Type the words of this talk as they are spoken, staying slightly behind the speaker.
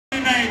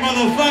tonight,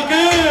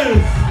 motherfuckers.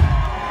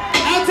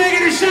 I'm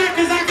taking a shot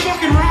because I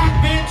fucking rock,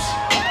 bitch.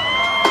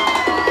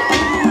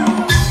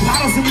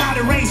 Bottles in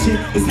moderation,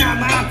 it's not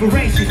my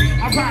operation.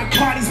 I rock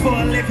parties for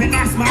a living,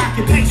 that's my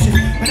occupation.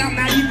 But I'm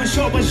not even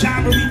sure what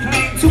genre we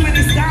claim. Too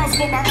many styles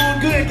for my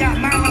own good, got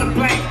mine on the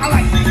blame. I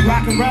like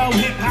rock and roll,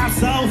 hip hop,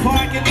 soul,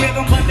 funk and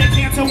rhythm, but they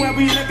can't tell where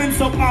we living.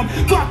 So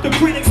fuck the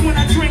critics. When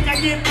I drink, I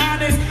get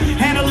honest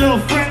and a little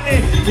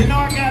friendly. You know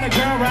I got a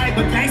girl, right?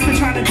 But gangsta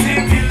trying to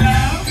tempt me,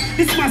 love.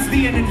 This must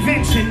be an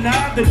invention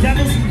of the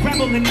devils who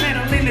revel in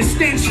metal and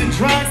extension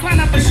drugs. Line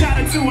up a shot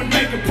or two and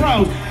make it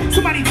pros.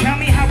 Somebody tell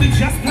me how we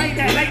just played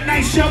that late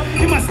night show.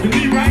 It must be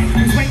me, right?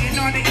 Who's waiting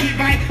on the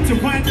E-bike to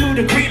run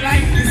through the green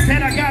light.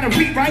 Instead I gotta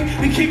rewrite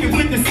and kick it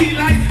with the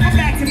C-light. I'm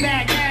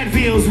back-to-back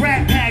Advils,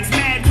 rat packs,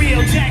 mad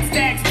real, jack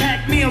stacks,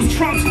 pack meals,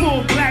 trunks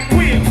full black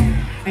wheels.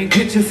 And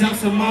get yourself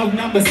some more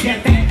numbers,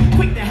 get that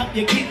quick to help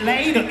you get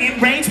laid or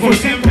enraged for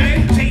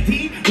champagne.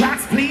 JD,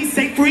 locks please,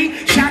 say free,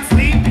 shots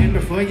leave. And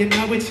before you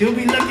know it, you'll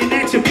be looking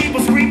at your people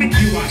screaming,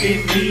 you are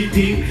in knee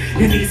deep.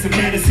 You need some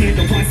medicine,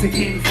 but once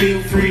again, feel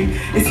free.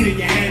 It's in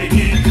your head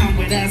again, come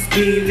with us,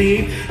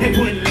 believe. They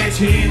wouldn't let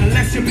you in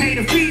unless you pay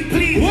the fee,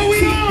 please. What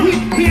we on?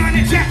 We on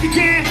the jack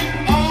again.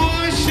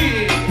 Oh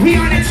shit. We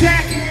on the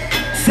jack.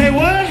 Say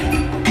what?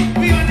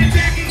 We on the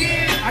jack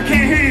again. I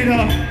can't hear you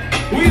though.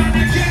 We on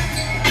the jack.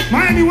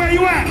 Miami, where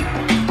you at?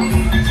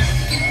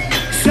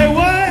 Say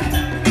what?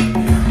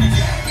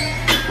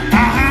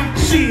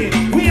 Shit.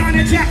 We on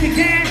the jack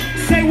again.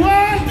 Say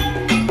what?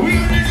 We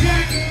on the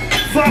jack.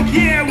 Fuck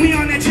yeah, we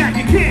on the jack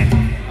again.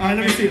 Alright,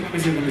 let me see.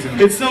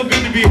 It's so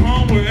good to be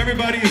home where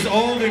everybody is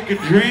old and can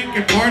drink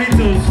and party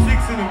till 6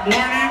 in the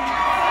morning.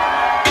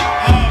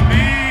 Oh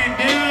man,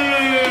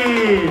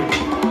 dude.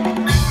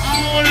 I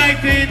don't like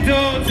to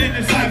indulge in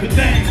this type of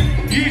thing.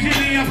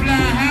 Usually I fly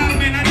high,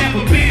 man, I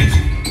never binge.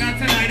 Not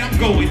tonight, I'm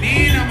going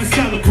in, I'ma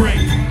celebrate.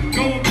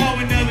 Go and pour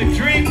another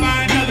drink,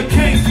 buy another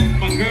case.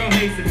 My girl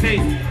hates the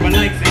taste, but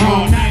likes it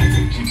all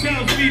night. She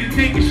tells me to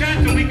take a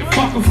shot so we can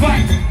fuck a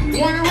fight.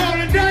 Wanna roll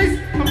the dice?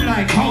 I'm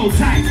like, hold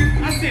tight.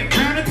 I sit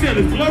round until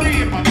it's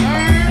blurry in my third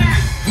eye.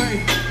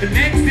 Hey, the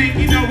next thing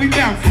you know, we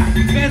bounce.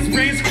 Best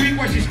friend scream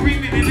while she's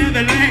screaming in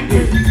another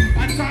language.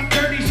 I talk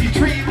dirty, she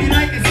treating me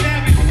like a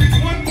savage.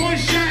 One more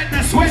shot and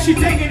I swear she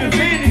taking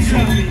advantage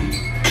of me.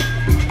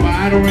 But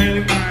I don't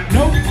really mind,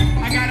 nope.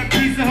 I got a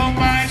piece of her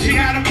mind, she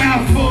got a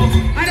mouthful.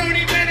 I don't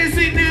need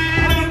medicine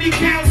now, I don't need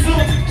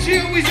counsel. She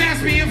always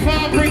asks me if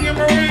I'll bring him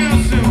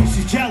around soon.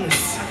 She's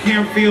jealous. I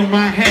can't feel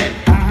my head.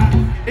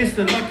 It's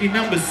the lucky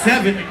number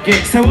 7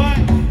 again. So what?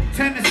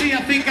 Tennessee,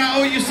 I think I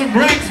owe you some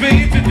racks,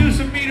 man.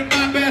 Introducing me to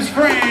my best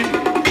friend.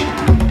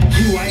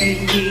 You are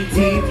in knee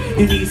deep.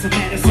 You need some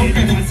medicine.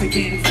 Okay. Once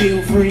again,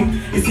 feel free.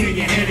 It's in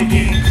your head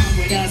again. Come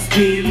with us,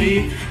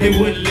 believe. They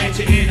wouldn't let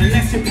you in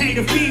unless you pay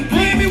the fee.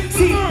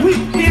 See,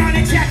 we on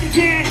the jack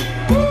again.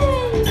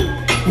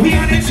 We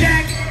on the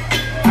jack.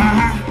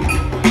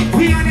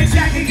 We on the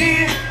jack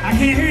again. I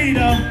can't hear you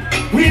though.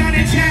 We on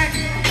the jack.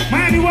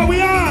 Miami, what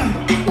we on?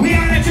 We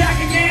on the jack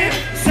again.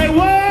 Say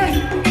what?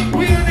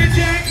 We on the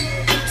jack.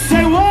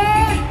 Say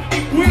what?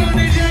 We on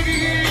the jack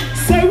again.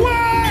 Say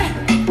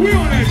what? We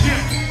on that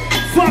jack.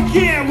 Fuck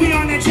yeah, we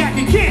on that jack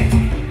again.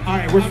 All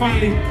right, we're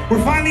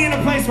finally in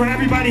a place where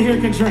everybody here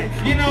can drink.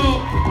 You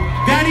know,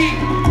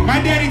 my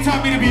daddy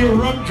taught me to be a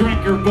rum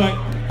drinker, but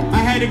I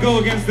had to go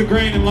against the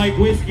grain and like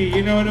whiskey.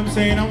 You know what I'm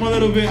saying? I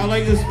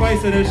like the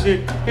spice of that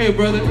shit. Hey,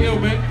 brother, yo,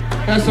 man,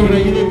 have some of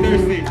that. You look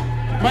thirsty.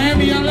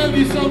 Miami, I love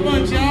you so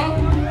much, y'all.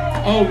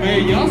 Oh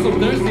man, y'all some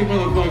thirsty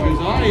motherfuckers,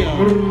 are y'all?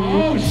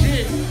 Oh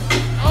shit.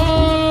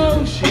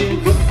 Oh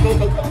shit.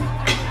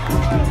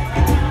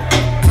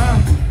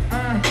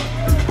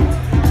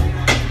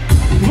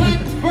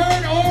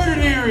 Blackbird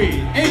Ordinary,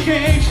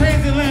 aka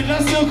Transit Lounge. I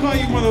still call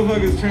you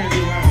motherfuckers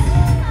Transit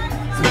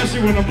Lounge.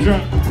 Especially when I'm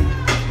drunk.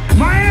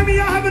 Miami,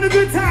 y'all having a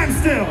good time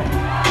still?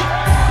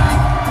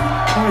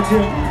 All right,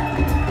 Gio.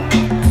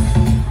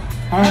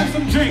 Have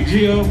some drink,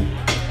 Gio.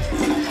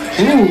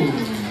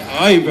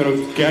 Ay, pero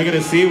qué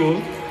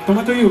agresivo.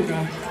 Toma tu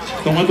yuca.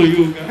 Toma tu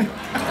yuca.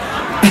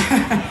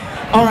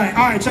 All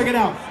right, check it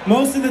out.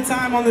 Most of the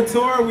time on the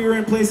tour, we were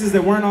in places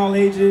that weren't all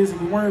ages.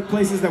 We were in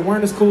places that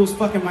weren't as cool as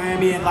fucking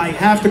Miami, and like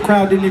half the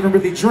crowd didn't even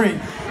really drink.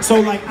 So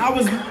like I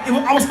was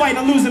fighting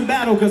a losing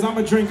battle because I'm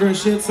a drinker and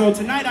shit. So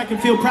tonight I can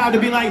feel proud to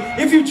be like,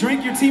 if you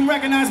drink, your team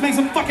recognized, make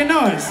some fucking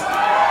noise.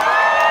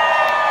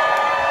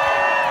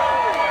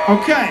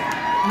 Okay.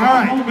 All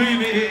right. Oh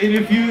man, and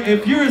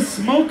if you're a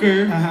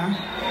smoker,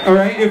 all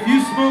right, if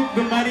you smoke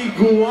the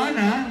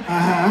marijuana,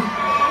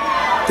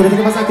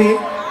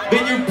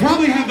 then you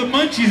probably have the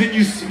munchies and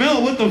you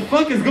smell what the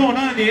fuck is going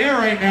on in the air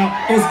right now.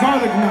 It's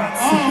garlic nuts.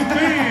 Oh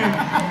man,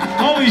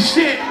 holy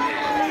shit!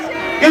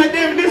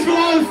 Goddamn, this for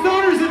all the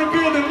stoners in